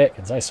 2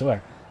 seconds, I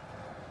swear.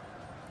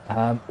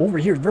 Over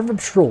here, River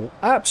Patrol,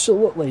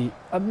 absolutely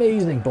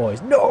amazing,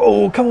 boys.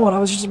 No, come on, I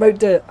was just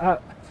about to...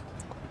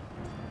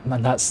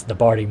 Man, that's the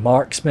Bardi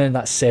Marksman,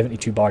 that's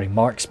 72 Bardi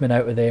Marksmen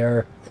out of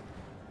there.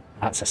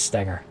 That's a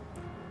stinger.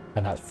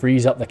 And that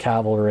frees up the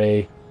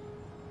cavalry.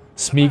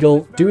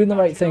 Smeagol doing the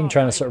right thing,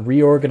 trying to sort of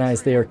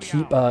reorganize there,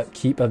 keep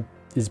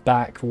his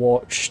back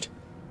watched.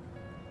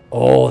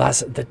 Oh,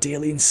 that's the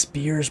Dalian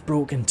Spear's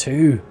broken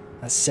too.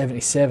 That's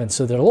 77.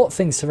 So there are a lot of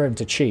things for him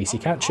to chase. He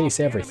can't chase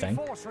everything.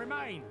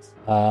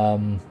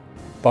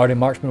 Bard and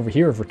Marksman over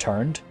here have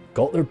returned.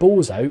 Got their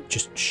bows out.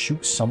 Just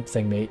shoot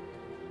something, mate.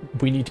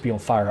 We need to be on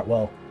fire at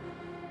will.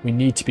 We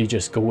need to be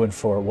just going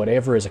for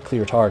whatever is a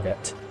clear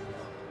target.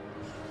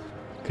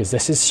 Because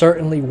this is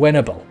certainly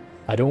winnable.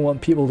 I don't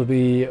want people to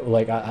be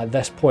like, at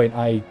this point,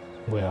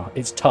 well,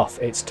 it's tough.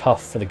 It's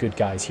tough for the good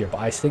guys here. But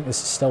I think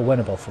this is still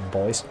winnable for the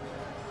boys.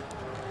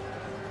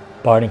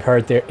 Barding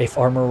Herd there. If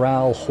our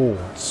morale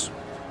holds.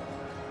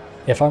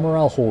 If our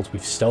morale holds,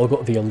 we've still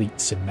got the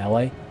elites in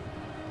melee.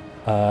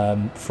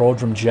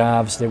 Fraudrum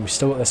Javs there. We've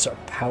still got this sort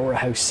of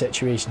powerhouse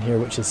situation here,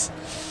 which is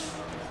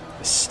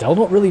still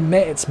not really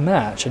met its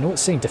match. I know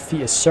it's saying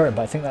defeat is certain,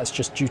 but I think that's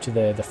just due to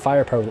the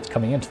firepower that's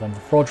coming into them. The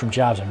Fraudrum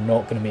Javs are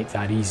not going to make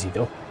that easy,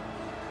 though.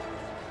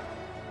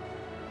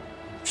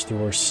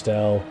 Rhudaur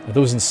still.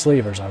 Those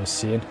enslavers I was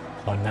seeing.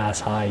 Oh, Naz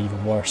High,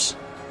 even worse.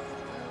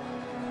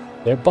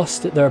 They're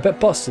busted. They're a bit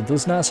busted.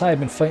 Those Naz High have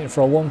been fighting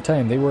for a long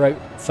time. They were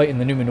out fighting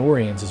the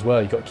Numenorians as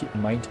well. You got to keep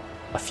in mind.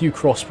 A few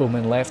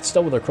crossbowmen left,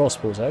 still with their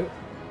crossbows out.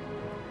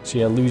 So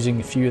yeah, losing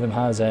a few of them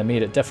has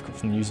made it difficult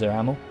for them to use their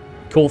ammo.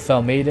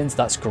 Coldfell Maidens,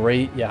 that's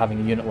great. Yeah,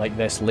 having a unit like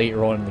this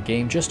later on in the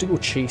game just to go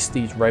chase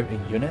these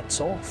routing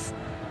units off.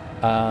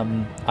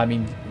 I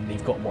mean,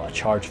 they've got what, a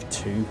charge of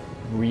 2.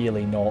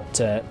 Really not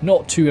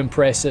too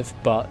impressive,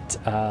 but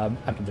I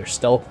mean, there's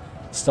still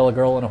a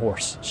girl on a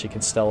horse. She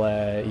can still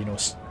you know,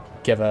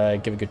 give a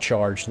good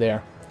charge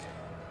there.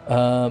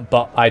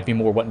 But I'd be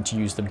more wanting to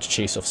use them to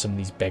chase off some of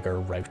these bigger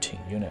routing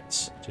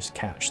units. Just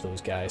catch those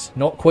guys.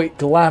 Not quite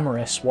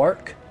glamorous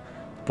work,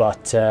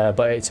 but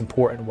it's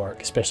important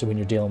work, especially when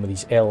you're dealing with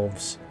these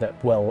elves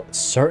that will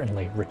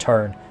certainly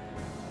return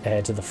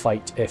to the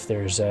fight if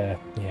there's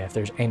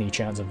any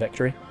chance of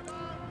victory.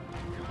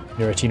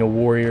 Nuretino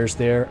warriors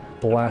there,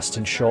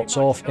 blasting shots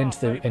off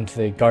into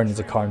the Guardians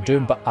of Karn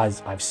Doom. But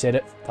as I said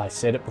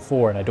it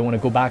before, and I don't want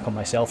to go back on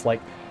myself. Like,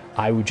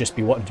 I would just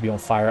be wanting to be on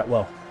fire at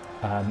will.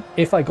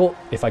 If I got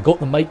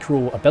the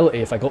micro ability,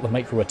 if I got the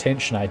micro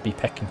attention, I'd be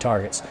picking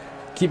targets.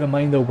 Keep in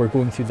mind though, we're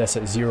going through this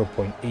at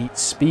 0.8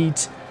 speed.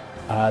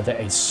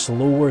 That is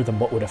slower than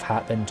what would have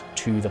happened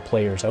to the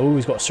players. I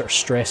always got to sort of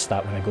stress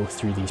that when I go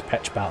through these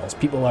pitch battles.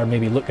 People are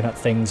maybe looking at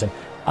things, and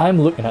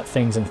I'm looking at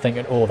things and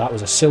thinking, oh, that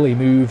was a silly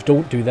move,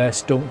 don't do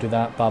this, don't do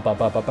that, ba ba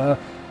ba ba ba.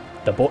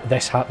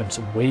 This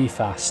happens way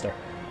faster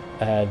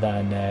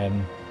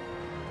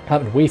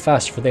happened way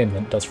faster for them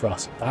than it does for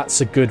us.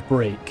 That's a good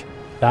break.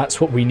 That's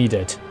what we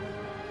needed.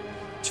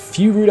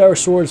 Few Rhudaur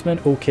swordsmen,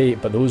 okay,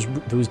 but those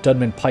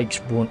Dunman pikes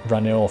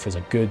running off is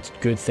a good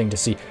thing to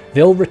see.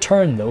 They'll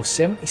return though,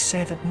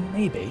 77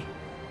 maybe.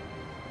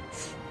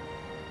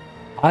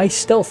 I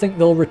still think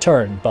they'll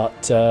return,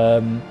 but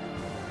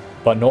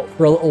not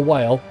for a little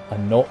while,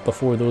 and not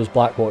before those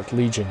Blackwatch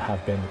Legion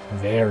have been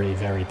very,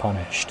 very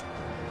punished.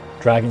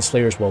 Dragon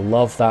Slayers will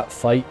love that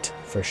fight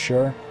for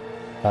sure.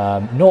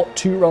 Not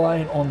too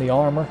reliant on the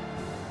armor.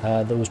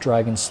 Those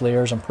Dragon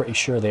Slayers, I'm pretty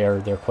sure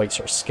they're quite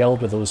sort of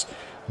skilled with those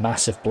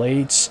massive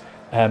blades.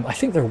 I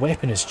think their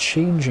weapon is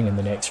changing in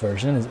the next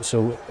version,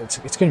 so it's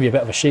going to be a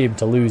bit of a shame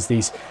to lose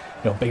these,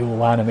 you know, big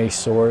old anime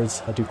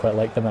swords. I do quite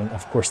like them, and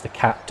of course the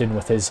captain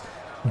with his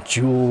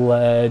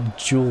dual-sided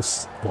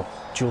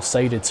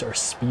sort of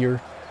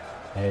spear.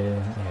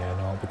 Yeah,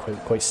 no, I'll be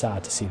quite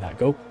sad to see that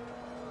go.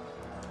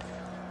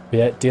 But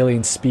yeah,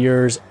 Dalian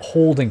Spears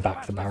holding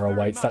back the Barrow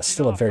Wights. That's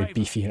still a very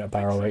beefy unit of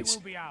Barrow Wights.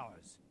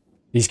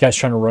 These guys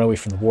trying to run away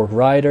from the Warg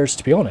Riders.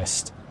 To be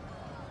honest,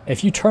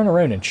 if you turn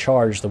around and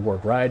charge the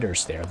Warg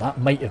Riders there,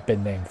 that might have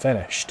been them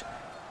finished.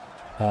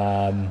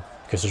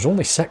 Because there's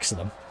only 6 of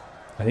them.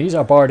 And these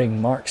are barding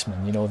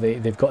marksmen, you know,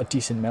 they've got a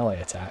decent melee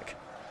attack.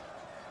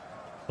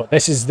 But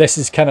this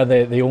is kind of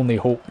the only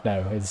hope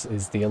now,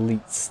 is the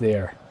elites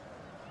there.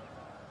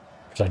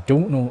 Because I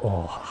don't know...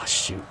 Oh,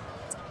 shoot.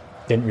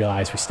 Didn't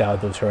realise we still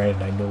had those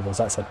Hereditary Nobles.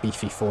 That's a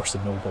beefy force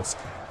of nobles.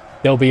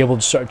 They'll be able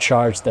to sort of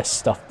charge this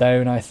stuff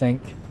down, I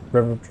think.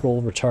 River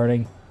Patrol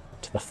returning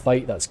to the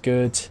fight, that's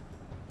good.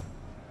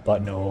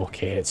 But no,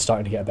 okay, it's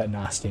starting to get a bit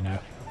nasty now.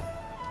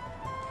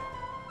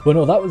 Well,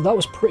 no, that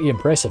was pretty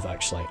impressive,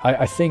 actually.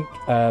 I think...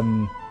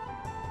 I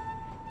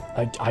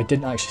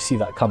didn't actually see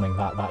that coming,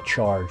 that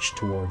charge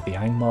toward the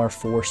Angmar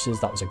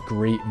forces. That was a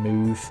great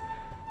move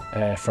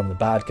from the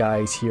bad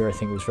guys here. I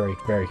think it was very,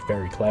 very,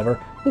 very clever.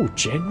 Oh,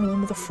 General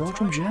with the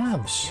Fraudrum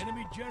Jabs.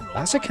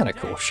 That's a kind of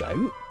cool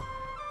shout.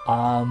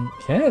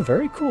 Yeah,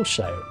 very cool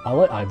shout.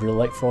 I really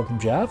like Fraudrum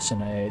Jabs,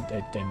 and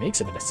it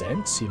makes a bit of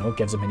sense. You know,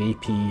 gives them an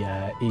AP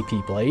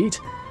blade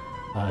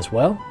as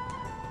well.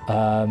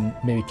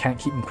 Maybe can't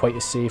keep them quite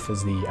as safe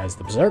as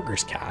the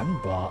Berserkers can,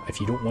 but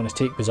if you don't want to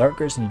take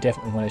Berserkers and you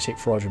definitely want to take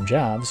Fraudrum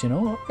Jabs, you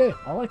know, okay,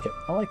 I like it.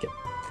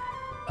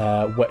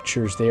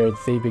 Witchers there,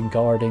 they've been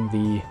guarding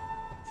the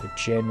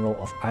General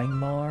of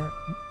Angmar.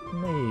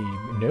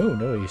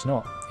 No, he's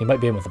not. He might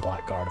be in with the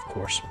Blackguard, of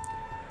course.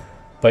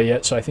 But yeah,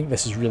 so I think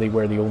this is really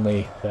where the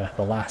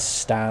last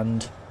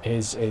stand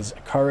is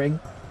occurring.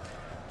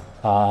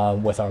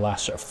 with our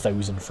last sort of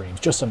 1,000 frames,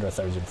 just under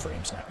 1,000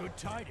 frames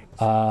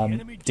now.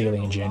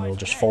 Daily in general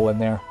just fall in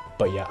there.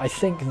 But yeah, I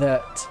think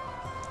that,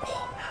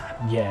 oh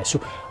man, yeah,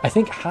 so I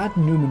think had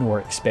Numenor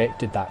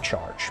expected that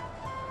charge,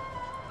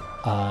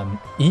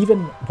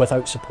 even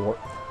without support,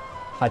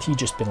 had he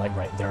just been like,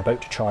 right, they're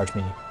about to charge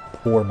me,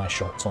 pour my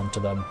shots onto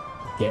them,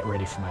 get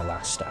ready for my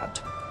last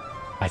stand,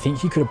 I think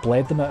he could have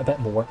bled them out a bit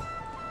more.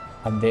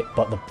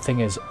 But the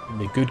thing is,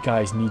 the good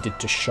guys needed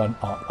to shunt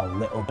up a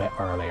little bit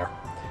earlier.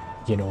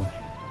 You know,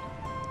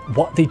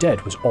 what they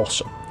did was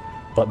awesome,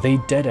 but they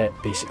did it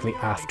basically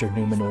after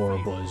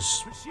Numenor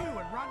was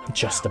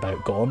just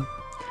about gone.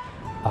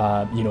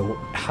 You know,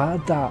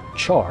 had that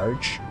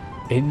charge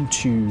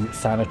into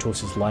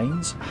Thanatos'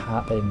 lines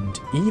happened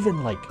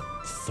even like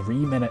 3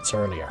 minutes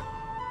earlier,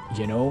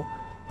 you know,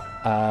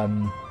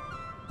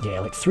 yeah,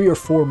 like 3 or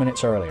 4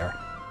 minutes earlier,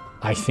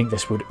 I think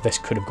this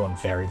could have gone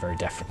very, very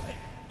differently,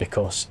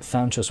 because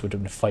Thanatos would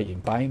have been fighting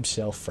by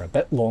himself for a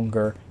bit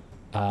longer.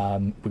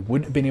 We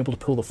wouldn't have been able to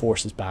pull the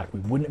forces back. We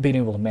wouldn't have been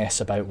able to mess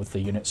about with the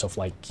units of,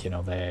 like, you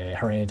know, the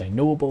Hereditary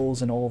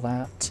Nobles and all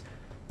that.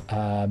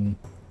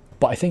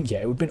 But I think, yeah,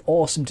 it would have been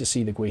awesome to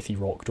see the Gwathi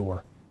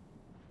Rhudaur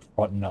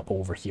fronting up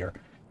over here,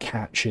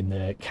 catching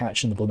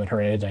the blooming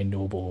Hereditary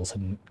Nobles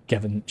and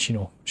giving, you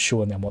know,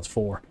 showing them what's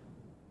for.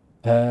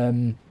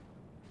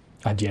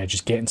 And yeah,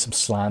 just getting some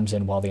slams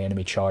in while the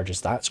enemy charges.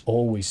 That's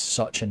always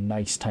such a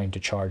nice time to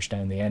charge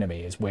down the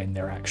enemy, is when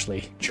they're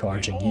actually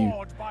charging you,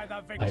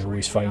 I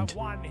always find.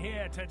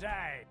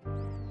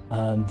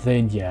 And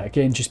then yeah,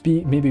 again, just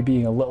maybe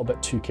being a little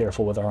bit too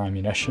careful with our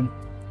ammunition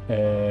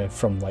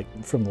from the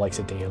likes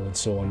of Dale and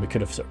so on. We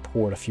could have sort of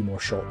poured a few more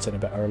shots in a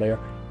bit earlier.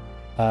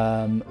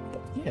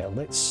 But yeah,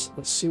 let's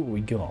see what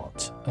we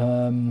got.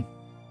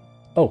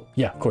 Oh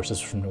yeah, of course, this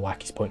is from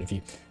Nowaki's point of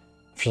view.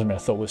 For some reason I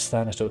thought it was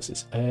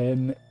Thanatos'.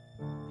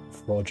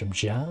 Frodrum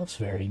Javs,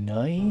 very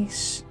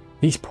nice.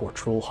 These poor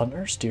troll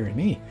hunters, dearie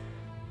me.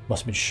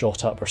 Must have been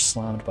shot up or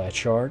slammed by a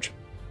charge.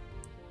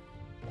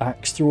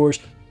 Axe throwers.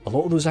 A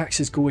lot of those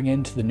axes going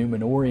into the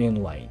Numenorian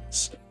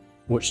lines,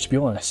 which, to be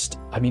honest,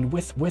 I mean,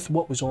 with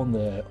what was on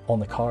the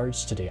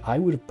cards today, I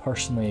would have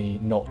personally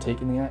not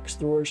taken the axe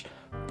throwers,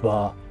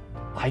 but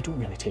I don't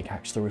really take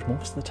axe throwers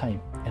most of the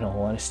time, in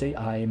all honesty.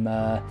 I'm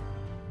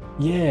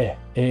yeah,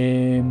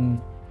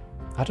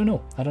 I don't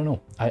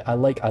know. I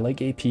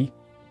like AP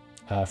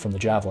from the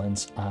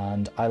javelins,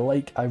 and I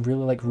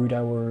really like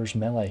Rhudaur's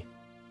melee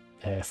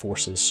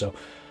forces, so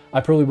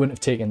I probably wouldn't have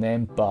taken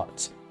them,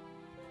 but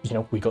you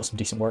know, we got some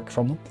decent work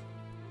from them.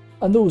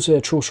 And those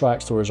Trollshire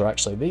axe throwers are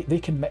actually, they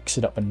can mix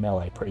it up in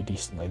melee pretty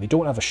decently. They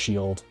don't have a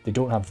shield, they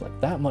don't have like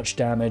that much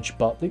damage,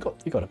 but they got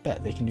a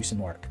bit. They can do some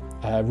work.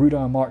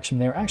 Rhudaur marksmen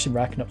there actually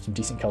racking up some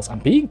decent kills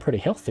and being pretty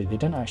healthy. They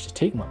didn't actually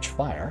take much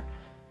fire.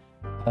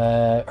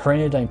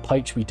 Hereditary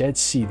Pikes, we did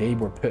see they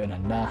were put in a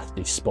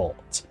nasty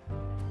spot.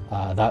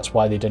 That's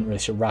why they didn't really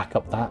sort of rack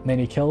up that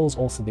many kills.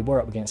 Also, they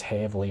were up against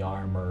heavily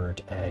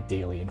armoured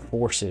Dalian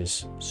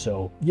forces.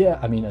 So yeah,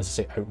 I mean, as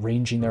I say,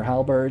 outranging their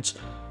halberds,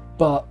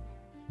 but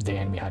the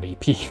enemy had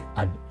AP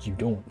and you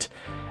don't,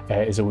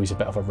 is always a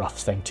bit of a rough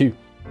thing too.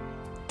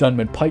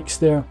 Dunman Pikes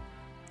there,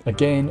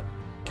 again,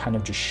 kind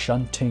of just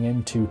shunting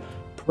into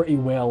pretty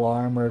well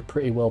armoured,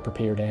 pretty well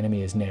prepared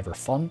enemy is never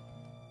fun.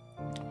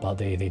 But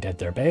they did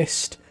their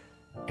best.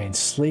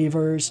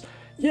 Enslavers,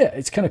 yeah,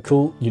 it's kind of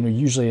cool. You know,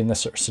 usually in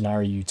this sort of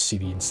scenario, you'd see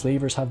the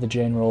Enslavers have the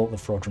general, the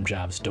Frodrum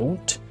Javs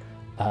don't.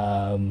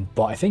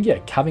 But I think, yeah,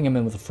 having him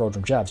in with the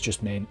Frodrum Javs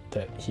just meant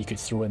that he could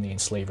throw in the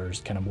Enslavers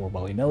kind of more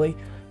willy-nilly.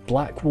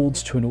 Black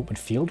Wolves to an open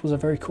field was a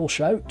very cool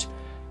shout.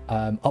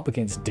 Up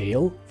against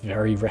Dale,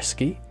 very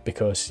risky,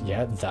 because,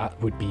 yeah, that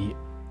would be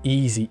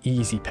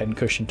easy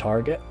pincushion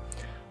target.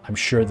 I'm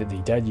sure that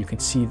they did. You can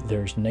see that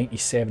there's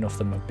 97 of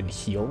them have been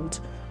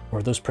healed.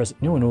 Or those present,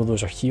 no,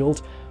 those are healed,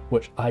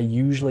 which I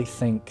usually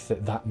think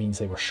that means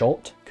they were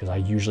shot, because I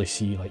usually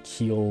see like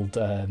healed,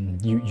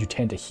 you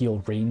tend to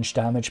heal range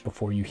damage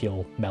before you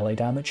heal melee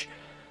damage.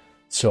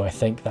 So I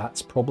think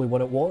that's probably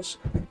what it was.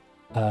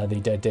 They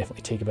did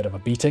definitely take a bit of a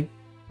beating,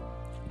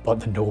 but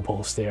the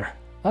nobles there,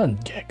 and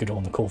yeah, good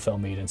on the Coalfell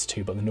Maidens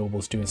too, but the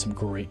nobles doing some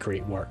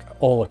great work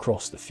all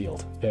across the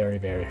field.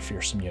 Very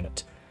fearsome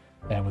unit,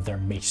 with their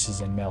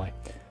maces in melee.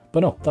 But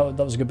no,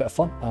 that was a good bit of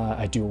fun.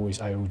 I always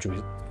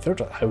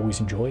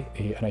enjoy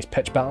a nice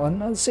pitch battle,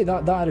 and I'd say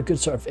that had a good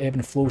sort of ebb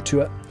and flow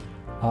to it.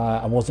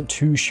 I wasn't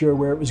too sure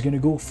where it was going to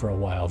go for a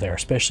while there,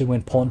 especially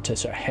when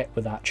Pontus sort of hit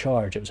with that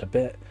charge. It was a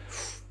bit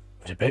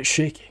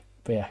shaky.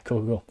 But yeah,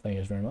 cool. Thank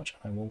you guys very much.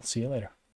 I will see you later.